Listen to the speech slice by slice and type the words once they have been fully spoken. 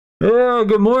Oh,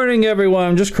 good morning, everyone.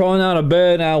 I'm just crawling out of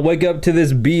bed and I'll wake up to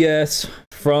this BS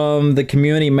from the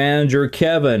community manager,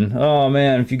 Kevin. Oh,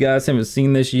 man, if you guys haven't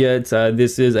seen this yet,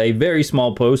 this is a very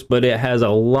small post, but it has a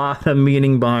lot of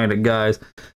meaning behind it, guys.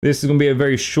 This is going to be a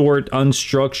very short,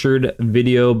 unstructured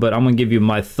video, but I'm going to give you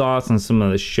my thoughts on some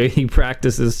of the shady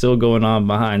practices still going on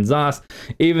behind ZOS.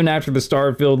 Even after the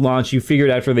Starfield launch, you figured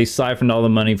after they siphoned all the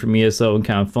money from ESO and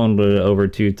kind of funneled it over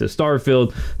to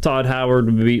Starfield, Todd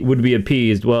Howard would be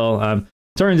appeased. Well,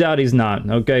 turns out he's not.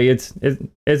 Okay, it's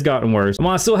gotten worse.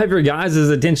 While I still have your guys'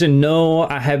 attention, no,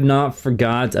 I have not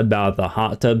forgot about the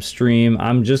hot tub stream.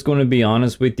 I'm just going to be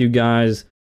honest with you guys.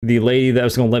 The lady that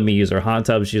was going to let me use her hot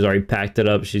tub, she's already packed it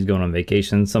up. She's going on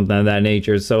vacation, something of that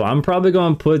nature. So I'm probably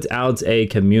going to put out a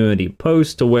community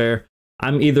post to where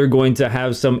I'm either going to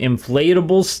have some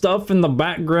inflatable stuff in the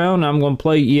background. I'm going to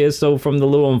play ESO from the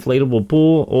little inflatable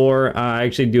pool, or I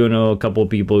actually do know a couple of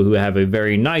people who have a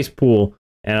very nice pool.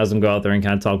 And I was going to go out there and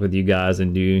kind of talk with you guys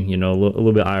and do, you know, a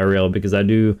little bit IRL, because I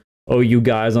do owe you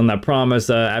guys on that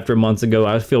promise after months ago.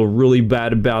 I feel really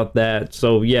bad about that.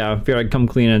 So yeah, I feel like come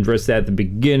clean and address that at the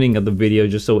beginning of the video,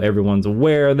 just so everyone's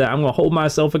aware that I'm going to hold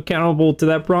myself accountable to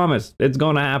that promise. It's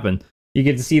going to happen. You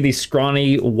get to see these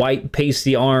scrawny, white,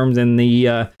 pasty arms in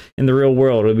the real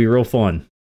world. It'll be real fun.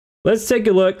 Let's take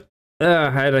a look.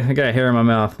 I got hair in my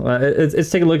mouth.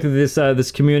 Let's take a look at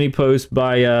this community post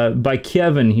by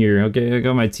Kevin here. Okay, I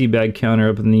got my teabag counter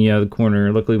up in the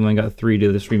corner. Luckily, we only got 3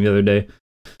 to the stream the other day.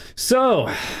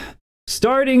 So,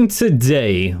 starting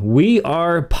today, we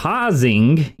are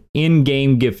pausing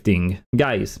in-game gifting,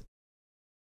 guys.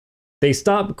 They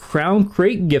stopped Crown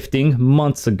Crate gifting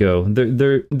months ago.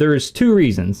 There's 2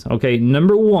 reasons. Okay,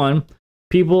 number 1.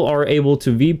 People are able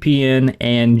to VPN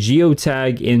and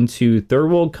geotag into third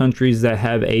world countries that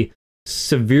have a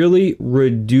severely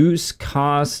reduced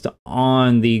cost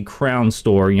on the Crown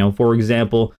store. You know, for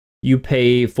example, you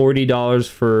pay $40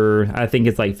 for, I think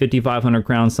it's like 5,500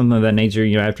 crowns, something of that nature,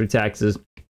 you know, after taxes.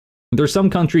 There's some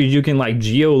countries you can like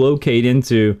geolocate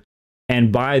into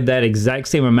and buy that exact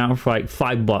same amount for like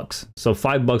 $5. So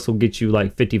 $5 will get you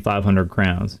like 5,500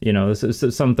 crowns. You know, this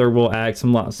is some third world act,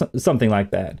 something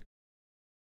like that.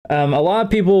 A lot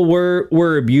of people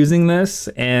were abusing this,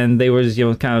 and they was, you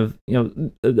know, kind of, you know,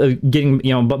 getting,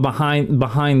 you know,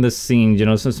 behind the scenes, you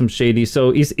know, some shady.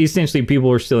 So essentially, people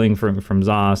were stealing from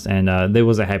ZOS, and they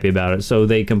wasn't happy about it. So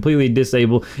they completely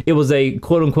disabled. It was a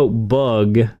quote unquote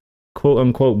bug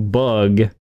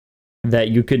that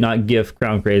you could not gift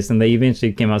crown crates, and they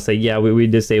eventually came out and say, yeah, we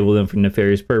disabled them for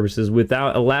nefarious purposes,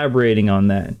 without elaborating on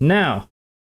that. Now,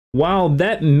 while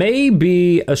that may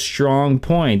be a strong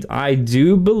point, I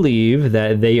do believe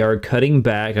that they are cutting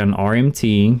back on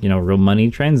RMT, you know, real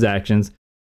money transactions.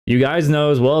 You guys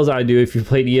know as well as I do, if you've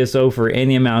played ESO for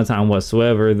any amount of time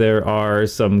whatsoever, there are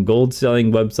some gold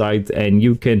selling websites, and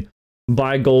you can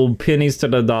buy gold pennies to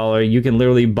the dollar. You can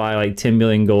literally buy like 10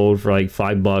 million gold for like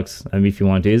 $5. I mean, if you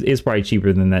want to, it's probably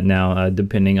cheaper than that now,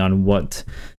 depending on what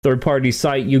third-party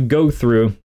site you go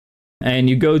through. And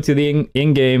you go to the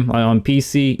in-game on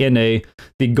PC, NA,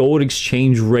 the gold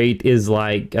exchange rate is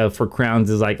like, for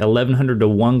crowns, is like 1,100 to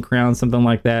 1 crown, something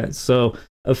like that. So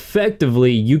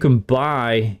effectively, you can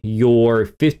buy your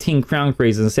 15 crown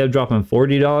crates. Instead of dropping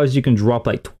 $40, you can drop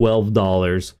like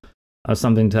 $12,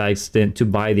 something to that extent, to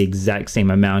buy the exact same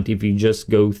amount if you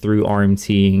just go through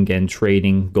RMTing and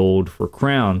trading gold for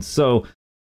crowns. So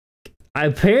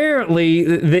apparently,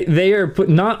 they are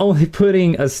not only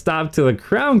putting a stop to the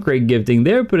crown crate gifting,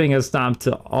 they're putting a stop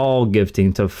to all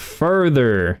gifting to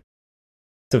further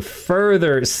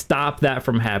stop that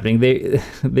from happening.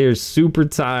 They're super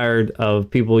tired of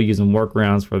people using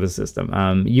workarounds for the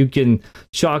system. You can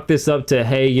chalk this up to,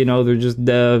 hey, you know, they're just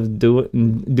devs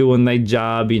doing their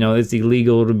job. You know, it's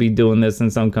illegal to be doing this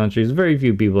in some countries. Very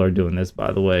few people are doing this,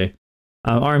 by the way.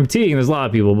 RMT, there's a lot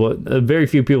of people, but very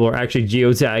few people are actually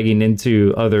geotagging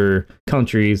into other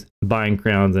countries, buying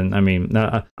crowns. And I mean,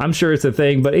 I'm sure it's a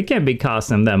thing, but it can't be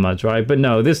costing them that much, right? But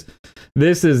no, this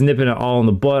is nipping it all in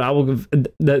the bud.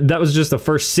 That was just the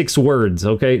first 6 words,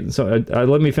 okay? So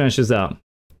let me finish this out.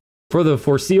 For the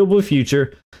foreseeable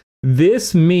future,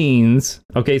 this means,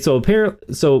 okay, so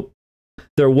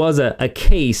there was a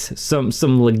case,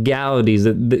 some legalities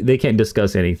that they can't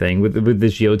discuss anything with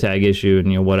this geotag issue,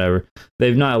 and, you know, whatever.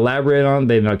 They've not elaborated on,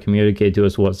 they've not communicated to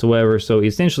us whatsoever. So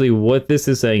essentially what this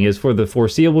is saying is, for the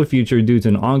foreseeable future, due to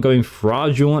an ongoing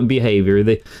fraudulent behavior,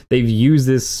 they've used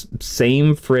this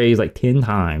same phrase like 10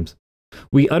 times.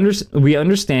 We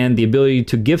understand the ability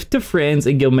to gift to friends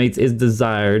and guildmates is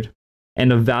desired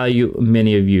and of value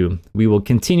many of you. We will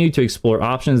continue to explore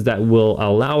options that will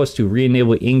allow us to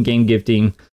re-enable in-game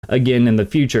gifting again in the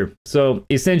future. So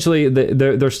essentially,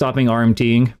 they're stopping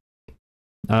RMTing.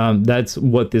 That's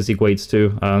what this equates to.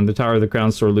 The Tower of the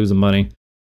Crown store losing money.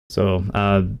 So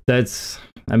that's,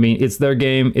 I mean, it's their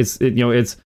game.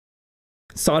 It's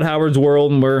Todd Howard's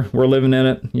world, and we're living in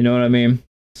it. You know what I mean?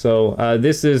 So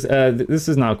this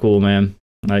is not cool, man.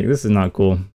 Like, this is not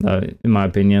cool, in my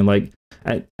opinion. Like,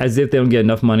 as if they don't get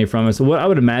enough money from it. So what I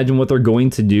would imagine what they're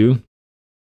going to do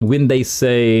when they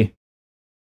say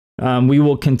we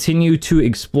will continue to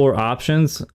explore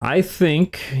options, I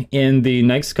think in the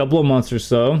next couple of months or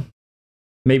so,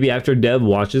 maybe after Dev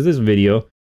watches this video,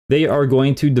 they are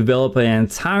going to develop an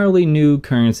entirely new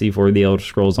currency for the Elder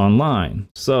Scrolls Online.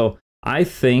 So I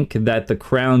think that the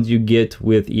crowns you get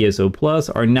with ESO Plus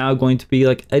are now going to be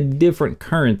like a different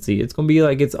currency. It's going to be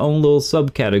like its own little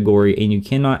subcategory, and you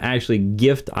cannot actually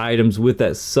gift items with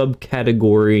that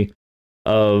subcategory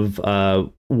of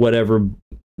whatever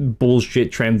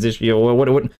bullshit transition,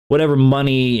 whatever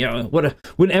money,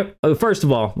 first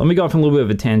of all, let me go off on a little bit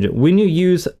of a tangent. When you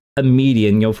use a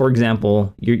median, for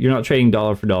example, you're not trading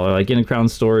dollar for dollar. Like in a crown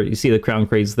store, you see the crown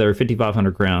crates there,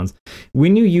 5,500 crowns.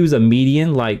 When you use a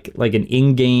median, like an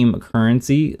in-game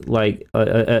currency, like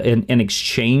an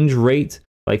exchange rate,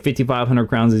 like 5,500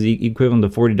 crowns is equivalent to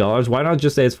 $40. Why not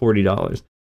just say it's $40?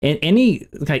 And any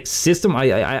like system,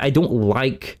 I don't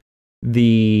like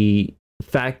the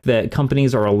fact that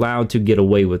companies are allowed to get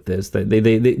away with this. That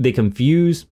they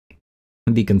confuse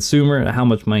the consumer, how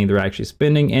much money they're actually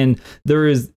spending, and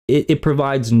it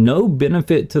provides no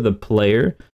benefit to the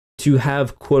player to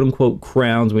have quote unquote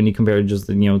crowns when you compare just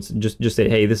just say,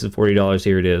 hey, this is $40,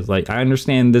 here it is. Like, I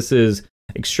understand this is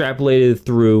extrapolated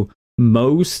through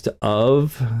most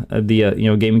of the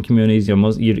gaming communities.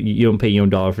 You don't pay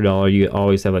dollar for dollar. You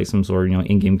always have like some sort of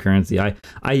in-game currency.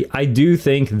 I do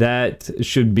think that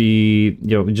should be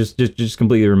just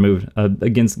completely removed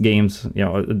against games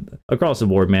across the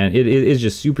board, man. It is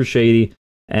just super shady,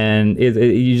 and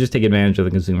you just take advantage of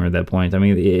the consumer at that point. I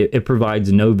mean, it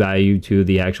provides no value to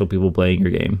the actual people playing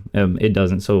your game. It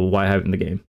doesn't. So why have it in the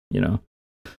game?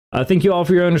 Thank you all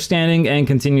for your understanding and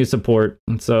continued support.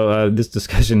 So this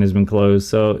discussion has been closed.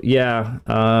 So yeah,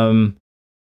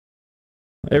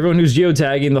 everyone who's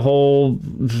geotagging, the whole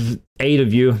 8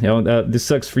 of you, this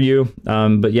sucks for you.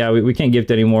 But yeah, we can't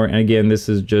gift anymore. And again, this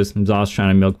is just ZOS trying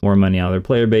to milk more money out of their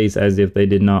player base, as if they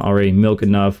did not already milk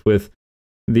enough with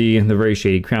the very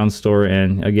shady crown store,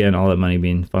 and again, all that money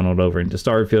being funneled over into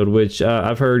Starfield, which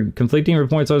I've heard conflicting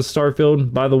reports on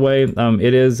Starfield. By the way,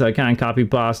 it is kind of copy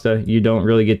pasta. You don't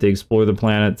really get to explore the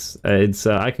planets.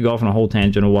 I could go off on a whole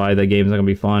tangent of why that game is not gonna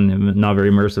be fun and not very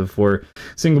immersive for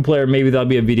single player. Maybe that'll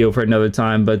be a video for another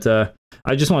time, but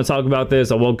I just want to talk about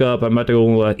this. I woke up, I'm about to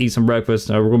go eat some breakfast.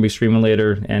 We're gonna be streaming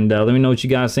later, and let me know what you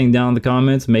guys think down in the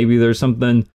comments. Maybe there's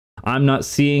something I'm not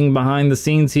seeing behind the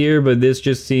scenes here, but this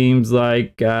just seems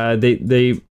like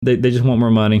they just want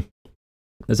more money.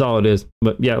 That's all it is.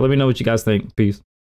 But yeah, let me know what you guys think. Peace.